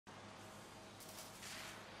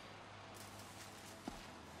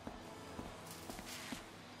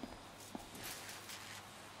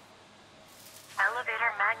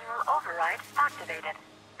Elevator manual override activated.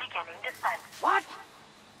 Beginning descent. What?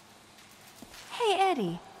 Hey,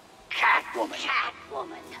 Eddie. Catwoman.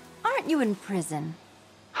 Catwoman. Aren't you in prison?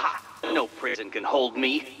 Ha! No prison can hold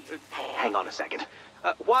me. Hang on a second.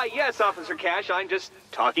 Why, yes, Officer Cash, I'm just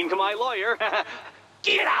talking to my lawyer.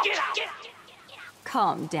 Get out! Get out!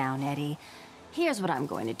 Calm down, Eddie. Here's what I'm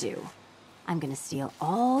going to do. I'm going to steal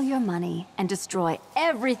all your money and destroy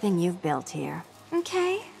everything you've built here.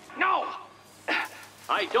 Okay? No!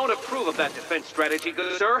 I don't approve of that defense strategy,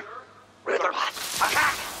 good sir. Riddlerbot,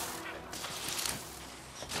 attack!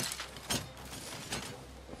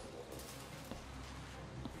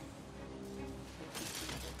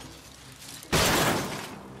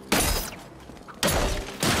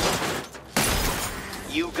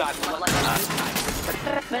 You got one last time, but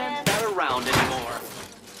that man's not around anymore.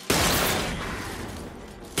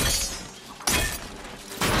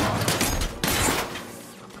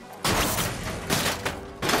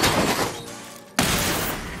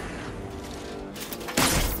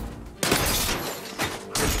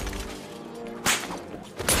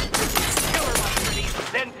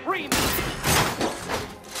 Then free me!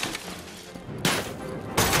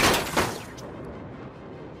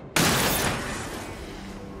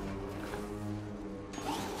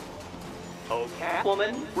 Oh,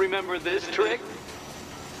 Catwoman, remember this trick?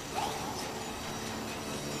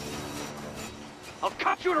 I'll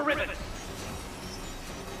cut you to ribbons!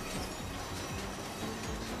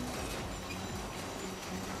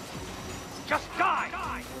 Just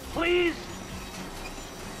die! Please!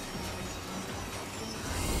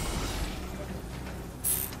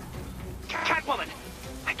 Catwoman!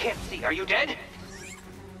 I can't see. Are you dead?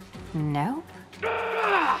 Nope.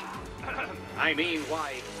 I mean,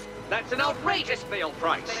 why? That's an outrageous fail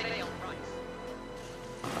price.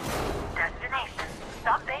 Destination.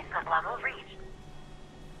 Sub-basement level reached.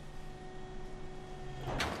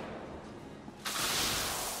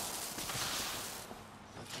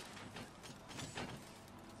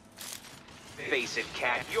 Face it,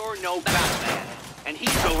 Cat, you're no Batman. And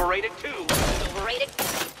he's overrated, too. Overrated.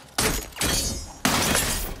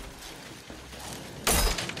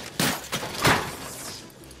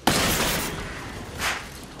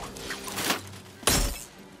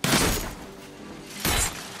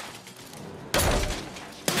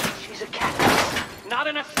 She's a cat, not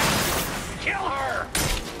an assassin. Kill her!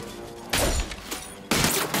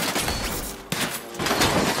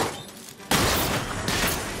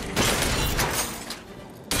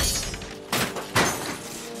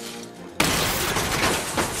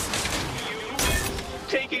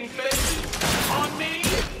 Taking vengeance on me?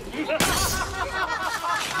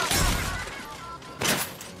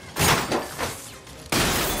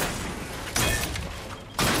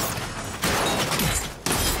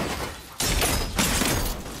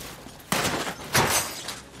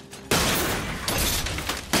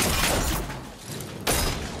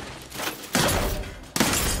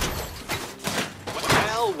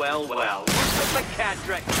 Well. What's the cat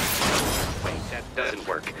drag? Wait, that doesn't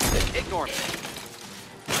work. Ignore me.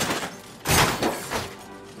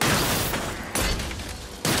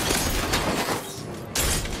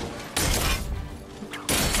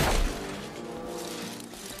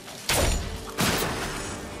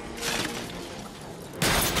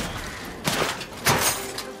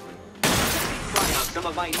 Try out some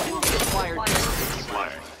of my newly acquired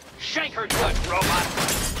smart. Shank her good, robot!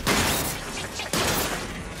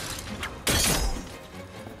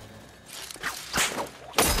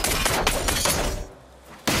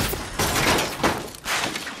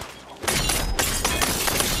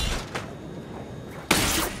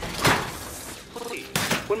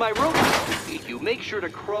 When my robots defeat you, make sure to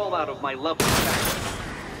crawl out of my lovely factory.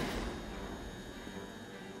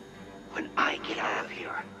 When I get out of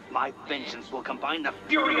here, my vengeance will combine the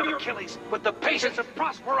fury of Achilles with the patience of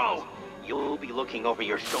Prospero. You'll be looking over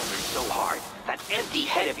your shoulders so hard, that empty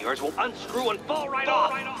head of yours will unscrew and fall right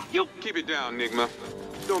off. You Keep it down, Nigma.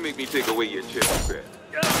 Don't make me take away your chest set.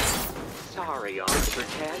 Sorry, Officer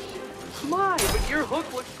Cash. My, but your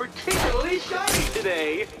hook looks particularly shiny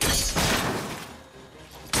today.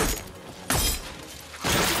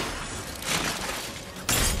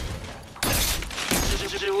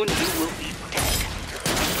 Soon you will be dead.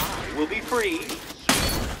 I will be free.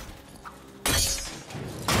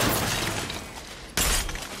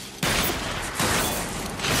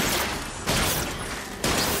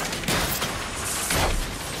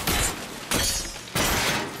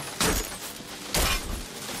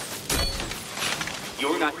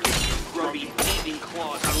 You're not getting your grubby, thieving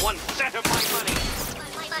claws on 1 cent of my money.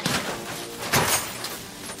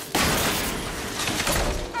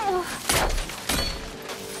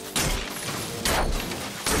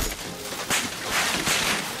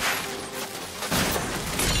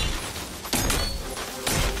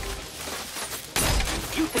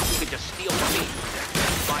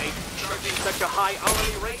 By charging such a high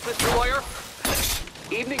hourly rate, Mr. Lawyer?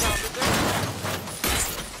 Evening, officer.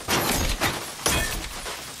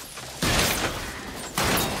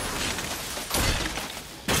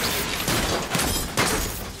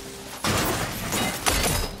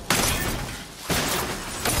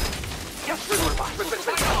 Yes, Riddlerbot,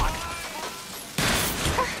 right on!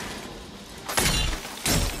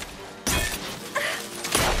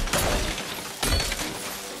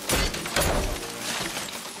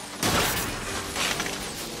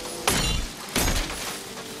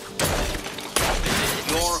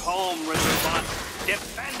 Your home, Riddlerbot.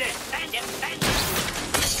 Defend it and defend it!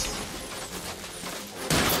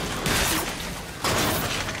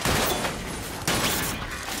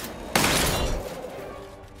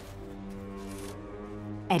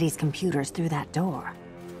 Eddie's computer's through that door.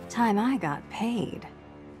 Time I got paid.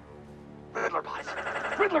 Riddlerbots!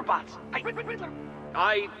 Riddlerbots!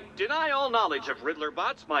 I deny all knowledge of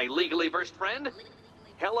Riddlerbots, my legally versed friend.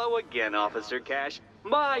 Hello again, Officer Cash.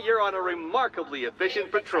 My, you're on a remarkably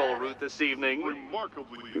efficient patrol route this evening.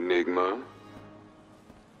 Enigma?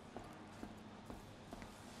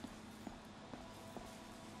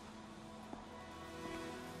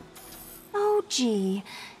 Oh, gee,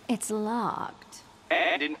 it's locked.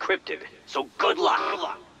 And encrypted, so good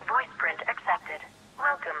luck. Voice print accepted.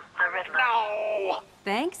 Welcome, the Riddler. No!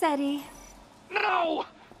 Thanks, Eddie. No!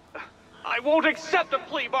 I won't accept a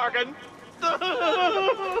plea bargain!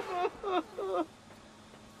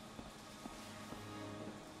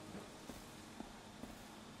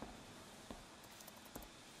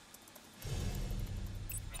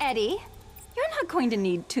 Eddie, you're not going to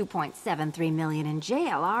need 2.73 million in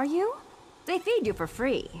jail, are you? They feed you for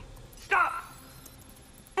free. Stop!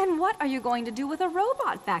 And what are you going to do with a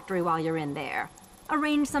robot factory while you're in there?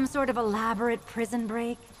 Arrange some sort of elaborate prison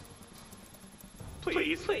break?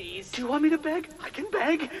 Please, please. Do you want me to beg? I can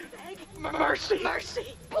beg. Mercy.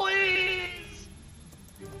 Mercy. Please!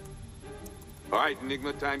 All right,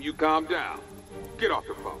 Enigma, time you calm down. Get off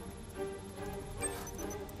the phone.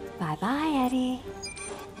 Bye-bye, Eddie.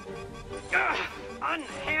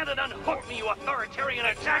 Unhand and unhook me, you authoritarian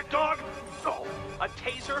attack dog! Oh, a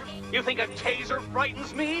taser? You think a taser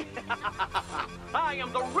frightens me? I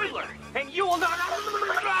am the Riddler, and you will not...